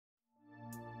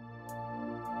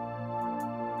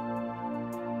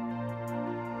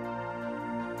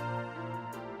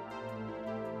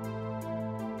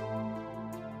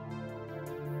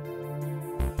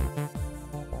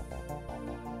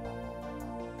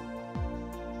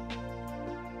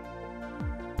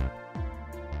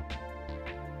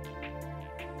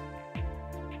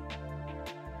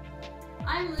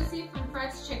I'm Lucy from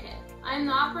Fred's Chicken. I'm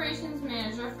the operations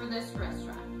manager for this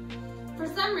restaurant. For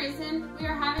some reason, we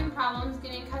are having problems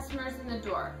getting customers in the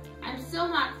door. I'm still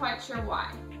not quite sure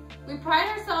why. We pride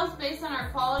ourselves based on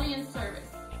our quality and service.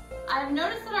 I have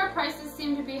noticed that our prices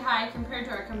seem to be high compared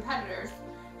to our competitors.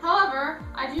 However,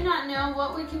 I do not know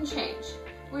what we can change.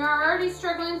 We are already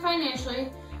struggling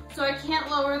financially, so I can't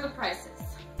lower the prices.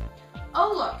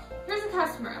 Oh look, here's a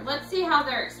customer. Let's see how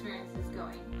their experience is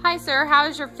going. Hi sir, how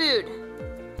is your food?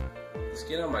 The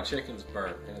skin on my chicken's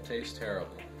burnt and it tastes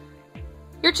terrible.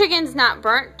 Your chicken's not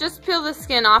burnt. Just peel the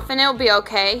skin off and it'll be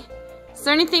okay. Is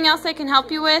there anything else I can help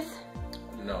you with?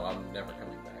 No, I'm never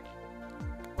coming back.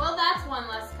 Well, that's one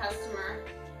less customer.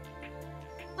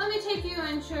 Let me take you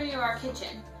and show you our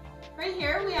kitchen. Right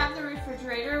here we have the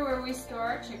refrigerator where we store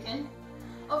our chicken.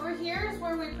 Over here is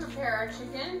where we prepare our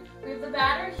chicken. We have the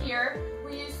batter here.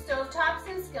 We use stovetops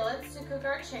and skillets to cook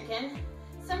our chicken.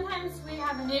 Sometimes we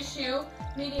have an issue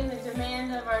meeting the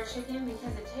demand of our chicken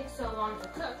because it takes so long to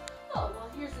cook. Oh,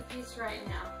 well here's a piece right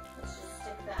now. Let's just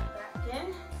stick that back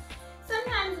in.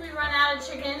 Sometimes we run out of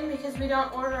chicken because we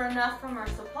don't order enough from our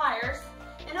suppliers.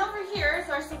 And over here is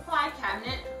our supply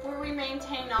cabinet where we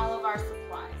maintain all of our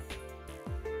supplies.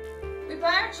 We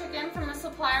buy our chicken from a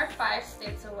supplier 5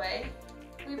 states away.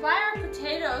 We buy our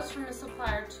potatoes from a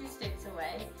supplier 2 states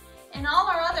away. And all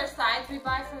our other sides we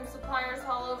buy from suppliers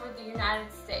all over the United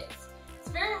States. It's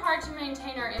very hard to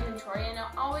maintain our inventory and it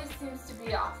always seems to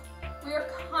be off. We are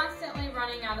constantly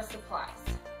running out of supplies.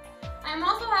 I am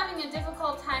also having a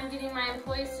difficult time getting my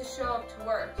employees to show up to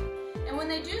work. And when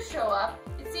they do show up,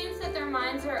 it seems that their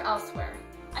minds are elsewhere.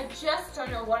 I just don't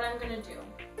know what I'm going to do.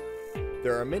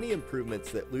 There are many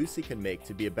improvements that Lucy can make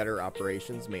to be a better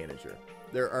operations manager.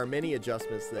 There are many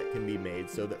adjustments that can be made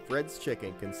so that Fred's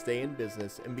Chicken can stay in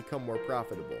business and become more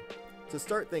profitable. To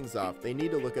start things off, they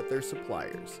need to look at their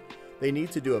suppliers. They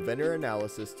need to do a vendor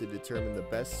analysis to determine the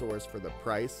best source for the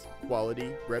price,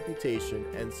 quality, reputation,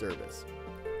 and service.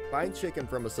 Buying chicken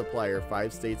from a supplier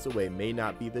 5 states away may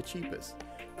not be the cheapest.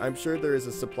 I'm sure there is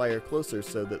a supplier closer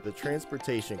so that the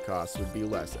transportation costs would be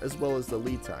less, as well as the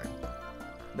lead time.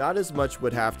 Not as much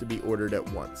would have to be ordered at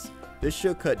once. This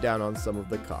should cut down on some of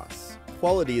the costs.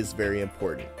 Quality is very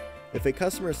important. If a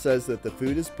customer says that the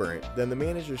food is burnt, then the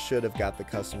manager should have got the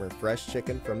customer fresh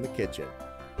chicken from the kitchen.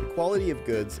 The quality of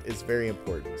goods is very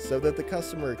important so that the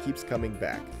customer keeps coming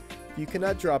back. If you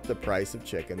cannot drop the price of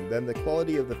chicken, then the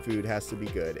quality of the food has to be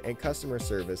good and customer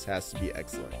service has to be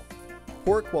excellent.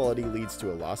 Poor quality leads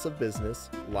to a loss of business,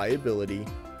 liability,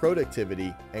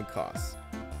 productivity, and costs.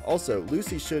 Also,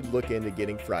 Lucy should look into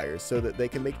getting fryers so that they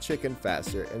can make chicken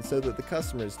faster and so that the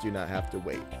customers do not have to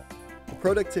wait. The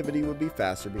productivity would be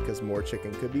faster because more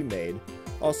chicken could be made.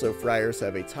 Also, fryers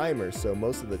have a timer, so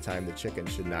most of the time the chicken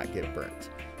should not get burnt.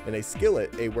 In a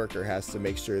skillet, a worker has to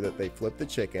make sure that they flip the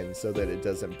chicken so that it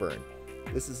doesn't burn.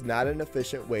 This is not an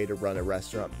efficient way to run a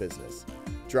restaurant business.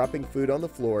 Dropping food on the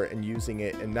floor and using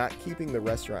it and not keeping the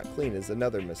restaurant clean is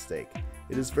another mistake.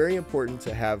 It is very important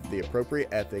to have the appropriate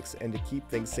ethics and to keep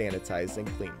things sanitized and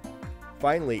clean.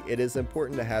 Finally, it is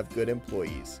important to have good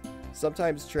employees.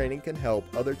 Sometimes training can help,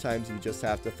 other times you just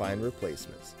have to find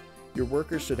replacements. Your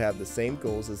workers should have the same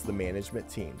goals as the management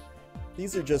team.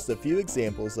 These are just a few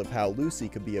examples of how Lucy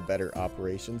could be a better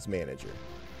operations manager.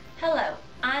 Hello,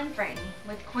 I'm Franny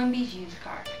with Quimby's Used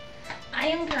Car. I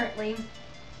am currently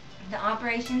the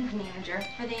operations manager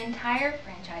for the entire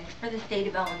franchise for the state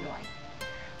of Illinois.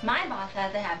 My boss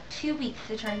says I have 2 weeks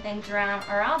to turn things around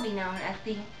or I'll be known as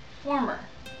the former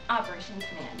operations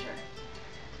manager.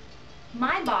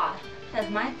 My boss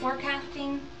says my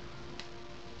forecasting,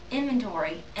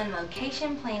 inventory, and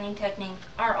location planning techniques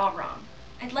are all wrong.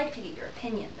 I'd like to get your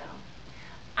opinion though.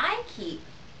 I keep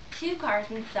 2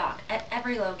 cars in stock at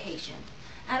every location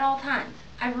at all times.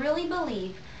 I really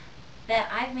believe that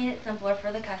I've made it simpler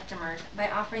for the customers by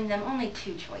offering them only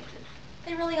 2 choices.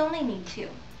 They really only need 2.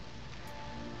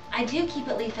 I do keep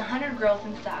at least 100 grills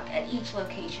in stock at each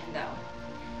location though,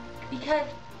 because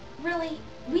really,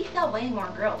 we sell way more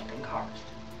grills than cars.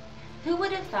 Who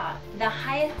would have thought the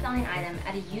highest selling item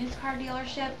at a used car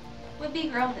dealership would be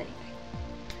grills anyway?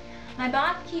 My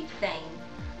boss keeps saying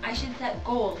I should set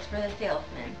goals for the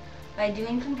salesmen by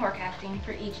doing some forecasting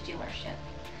for each dealership.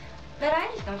 But I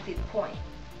just don't see the point.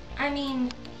 I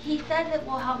mean, he says it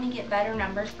will help me get better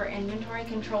numbers for inventory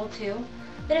control too,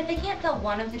 but if they can't sell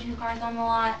one of the 2 cars on the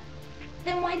lot,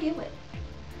 then why do it?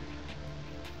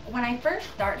 When I first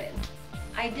started,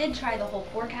 I did try the whole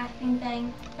forecasting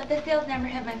thing, but the sales never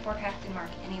hit my forecasting mark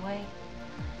anyway.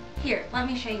 Here, let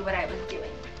me show you what I was doing.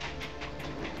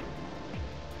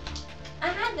 I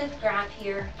had this graph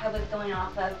here I was going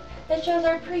off of that shows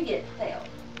our previous sales.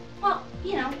 Well,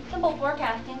 you know, simple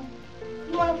forecasting.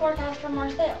 You want to forecast for more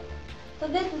sales. So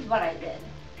this is what I did.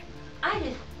 I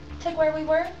just took where we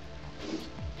were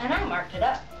and I marked it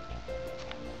up.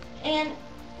 And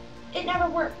it never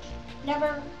worked.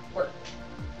 Never worked.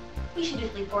 We should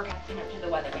just leave forecasting up to the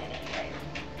weatherman anyway.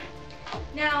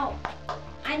 Now,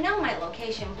 I know my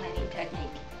location planning technique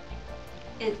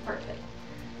is perfect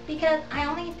because I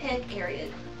only pick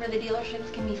areas where the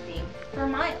dealerships can be seen for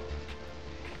miles.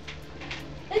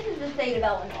 This is the state of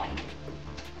Illinois.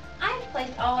 I've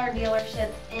placed all our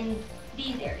dealerships in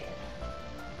these areas.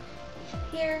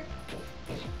 Here,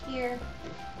 here,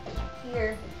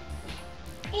 here,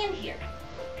 and here.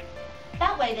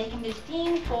 That way they can be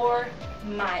seen for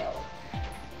miles,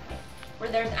 where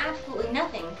there's absolutely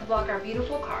nothing to block our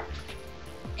beautiful cars.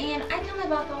 And I tell my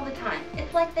boss all the time,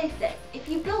 it's like they say, if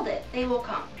you build it, they will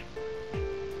come.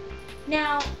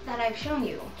 Now that I've shown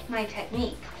you my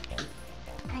techniques,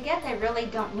 I guess I really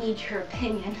don't need your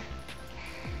opinion.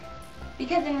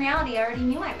 Because in reality, I already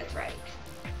knew I was right.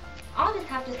 I'll just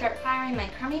have to start firing my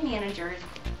crummy managers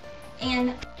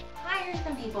and hire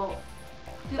some people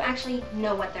who actually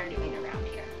know what they're doing around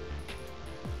here.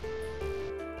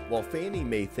 While Fanny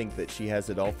may think that she has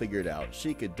it all figured out,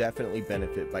 she could definitely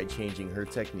benefit by changing her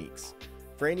techniques.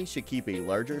 Franny should keep a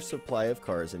larger supply of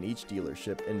cars in each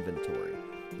dealership inventory.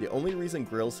 The only reason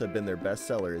grills have been their best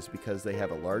seller is because they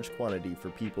have a large quantity for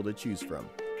people to choose from.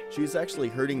 She is actually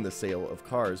hurting the sale of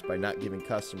cars by not giving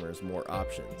customers more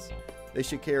options. They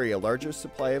should carry a larger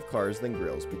supply of cars than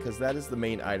grills because that is the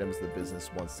main items the business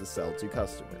wants to sell to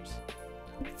customers.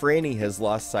 Franny has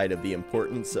lost sight of the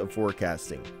importance of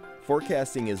forecasting.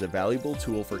 Forecasting is a valuable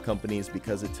tool for companies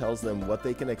because it tells them what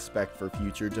they can expect for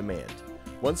future demand.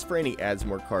 Once Franny adds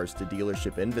more cars to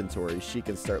dealership inventory, she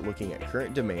can start looking at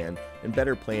current demand and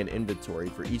better plan inventory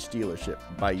for each dealership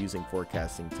by using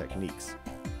forecasting techniques.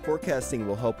 Forecasting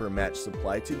will help her match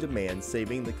supply to demand,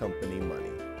 saving the company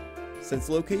money. Since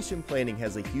location planning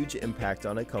has a huge impact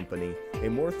on a company, a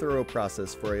more thorough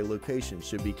process for a location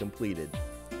should be completed.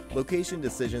 Location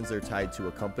decisions are tied to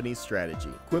a company's strategy.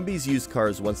 Quimby's Used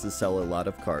Cars wants to sell a lot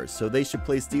of cars, so they should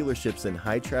place dealerships in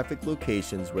high-traffic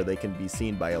locations where they can be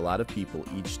seen by a lot of people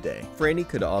each day. Franny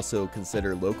could also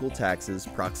consider local taxes,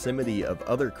 proximity of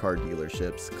other car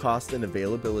dealerships, cost and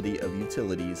availability of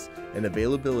utilities, and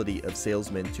availability of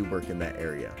salesmen to work in that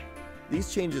area.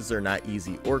 These changes are not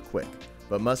easy or quick,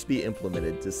 but must be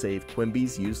implemented to save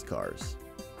Quimby's Used Cars.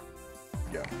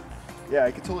 Yeah,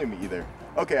 I could totally meet you there.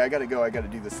 Okay, I gotta go. I gotta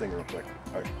do this thing real quick.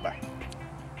 Alright, bye.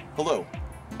 Hello,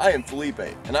 I am Felipe,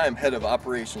 and I am head of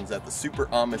operations at the Super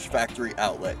Amish Factory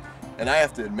Outlet, and I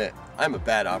have to admit, I'm a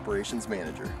bad operations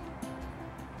manager.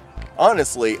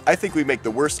 Honestly, I think we make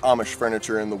the worst Amish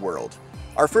furniture in the world.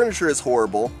 Our furniture is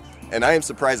horrible, and I am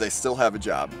surprised I still have a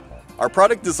job. Our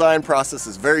product design process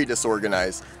is very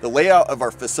disorganized, the layout of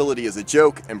our facility is a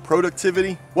joke, and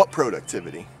productivity? What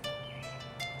productivity?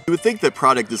 You would think that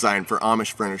product design for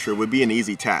Amish furniture would be an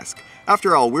easy task.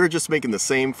 After all, we're just making the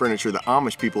same furniture that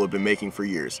Amish people have been making for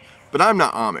years. But I'm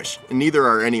not Amish, and neither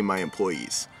are any of my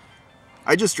employees.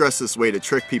 I just dress this way to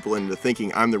trick people into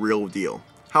thinking I'm the real deal.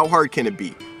 How hard can it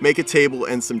be? Make a table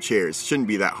and some chairs. Shouldn't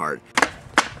be that hard.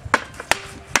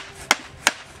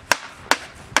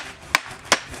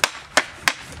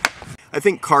 I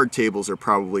think card tables are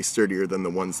probably sturdier than the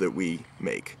ones that we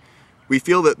make. We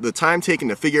feel that the time taken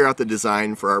to figure out the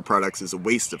design for our products is a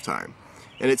waste of time,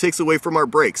 and it takes away from our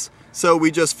breaks. So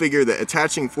we just figure that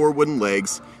attaching 4 wooden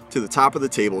legs to the top of the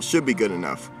table should be good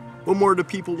enough. What more do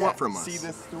people want from us? See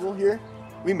this stool here?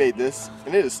 We made this,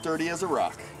 and it is sturdy as a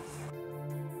rock.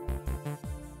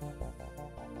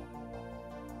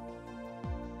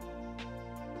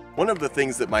 One of the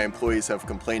things that my employees have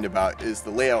complained about is the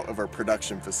layout of our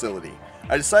production facility.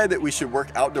 I decided that we should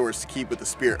work outdoors to keep with the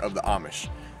spirit of the Amish.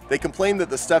 They complain that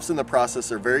the steps in the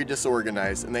process are very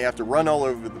disorganized and they have to run all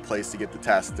over the place to get the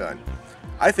task done.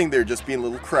 I think they're just being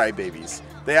little crybabies.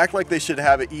 They act like they should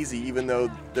have it easy even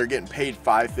though they're getting paid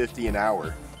 $5.50 an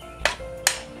hour.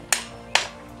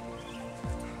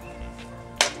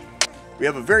 We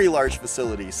have a very large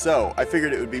facility, so I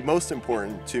figured it would be most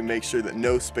important to make sure that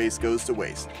no space goes to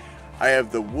waste. I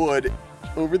have the wood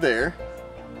over there,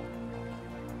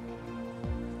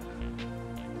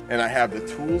 and I have the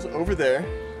tools over there,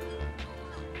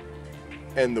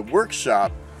 and the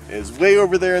workshop is way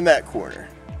over there in that corner.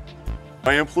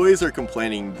 My employees are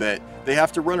complaining that they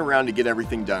have to run around to get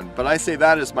everything done, but I say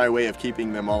that is my way of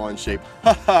keeping them all in shape.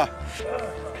 Ha ha!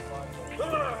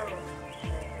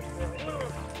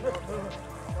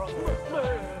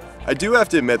 I do have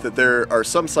to admit that there are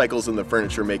some cycles in the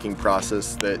furniture making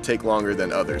process that take longer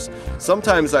than others.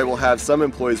 Sometimes I will have some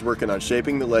employees working on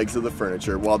shaping the legs of the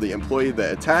furniture while the employee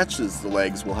that attaches the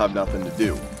legs will have nothing to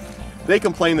do. They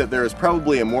complain that there is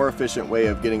probably a more efficient way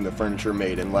of getting the furniture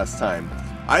made in less time.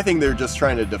 I think they're just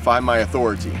trying to defy my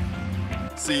authority.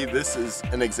 See, this is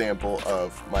an example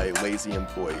of my lazy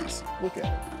employees. Look at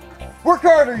it. Work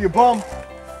harder, you bum!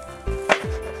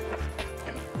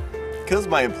 Because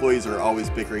my employees are always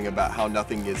bickering about how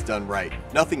nothing gets done right,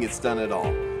 nothing gets done at all.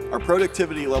 Our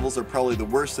productivity levels are probably the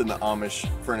worst in the Amish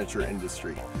furniture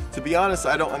industry. To be honest,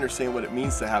 I don't understand what it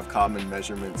means to have common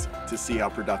measurements to see how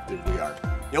productive we are.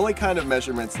 The only kind of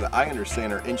measurements that I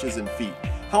understand are inches and feet.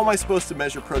 How am I supposed to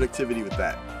measure productivity with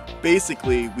that?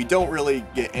 Basically, we don't really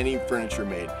get any furniture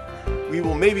made. We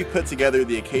will maybe put together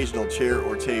the occasional chair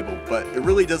or table, but it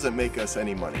really doesn't make us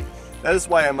any money. That is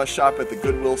why I must shop at the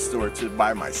Goodwill store to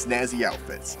buy my snazzy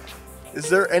outfits. Is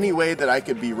there any way that I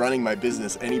could be running my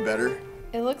business any better?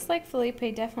 It looks like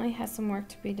Felipe definitely has some work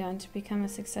to be done to become a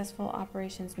successful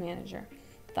operations manager.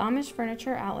 The Amish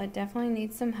Furniture Outlet definitely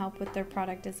needs some help with their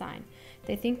product design.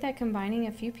 They think that combining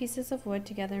a few pieces of wood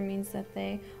together means that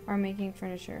they are making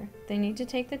furniture. They need to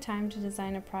take the time to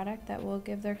design a product that will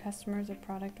give their customers a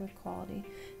product with quality.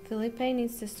 Felipe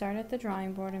needs to start at the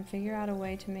drawing board and figure out a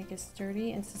way to make a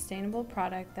sturdy and sustainable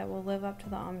product that will live up to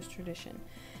the Amish tradition.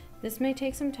 This may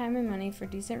take some time and money for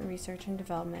decent research and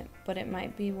development, but it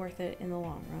might be worth it in the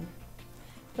long run.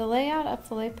 The layout of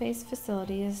Felipe's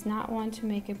facility is not one to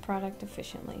make a product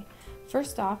efficiently.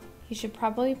 First off, he should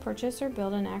probably purchase or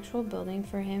build an actual building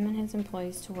for him and his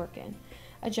employees to work in.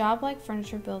 A job like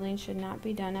furniture building should not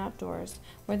be done outdoors,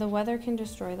 where the weather can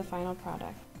destroy the final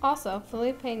product. Also,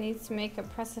 Felipe needs to make a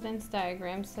precedence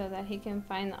diagram so that he can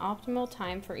find the optimal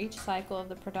time for each cycle of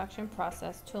the production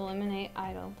process to eliminate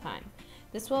idle time.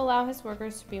 This will allow his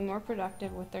workers to be more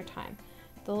productive with their time.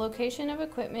 The location of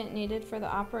equipment needed for the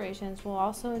operations will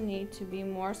also need to be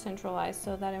more centralized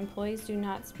so that employees do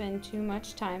not spend too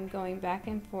much time going back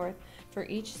and forth for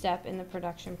each step in the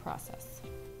production process.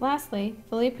 Lastly,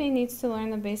 Felipe needs to learn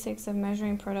the basics of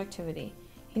measuring productivity.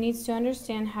 He needs to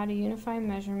understand how to unify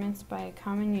measurements by a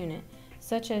common unit,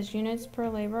 such as units per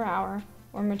labor hour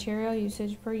or material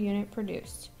usage per unit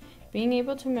produced. Being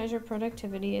able to measure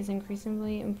productivity is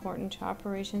increasingly important to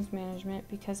operations management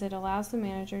because it allows the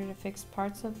manager to fix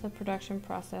parts of the production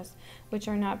process which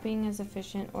are not being as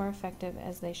efficient or effective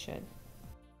as they should.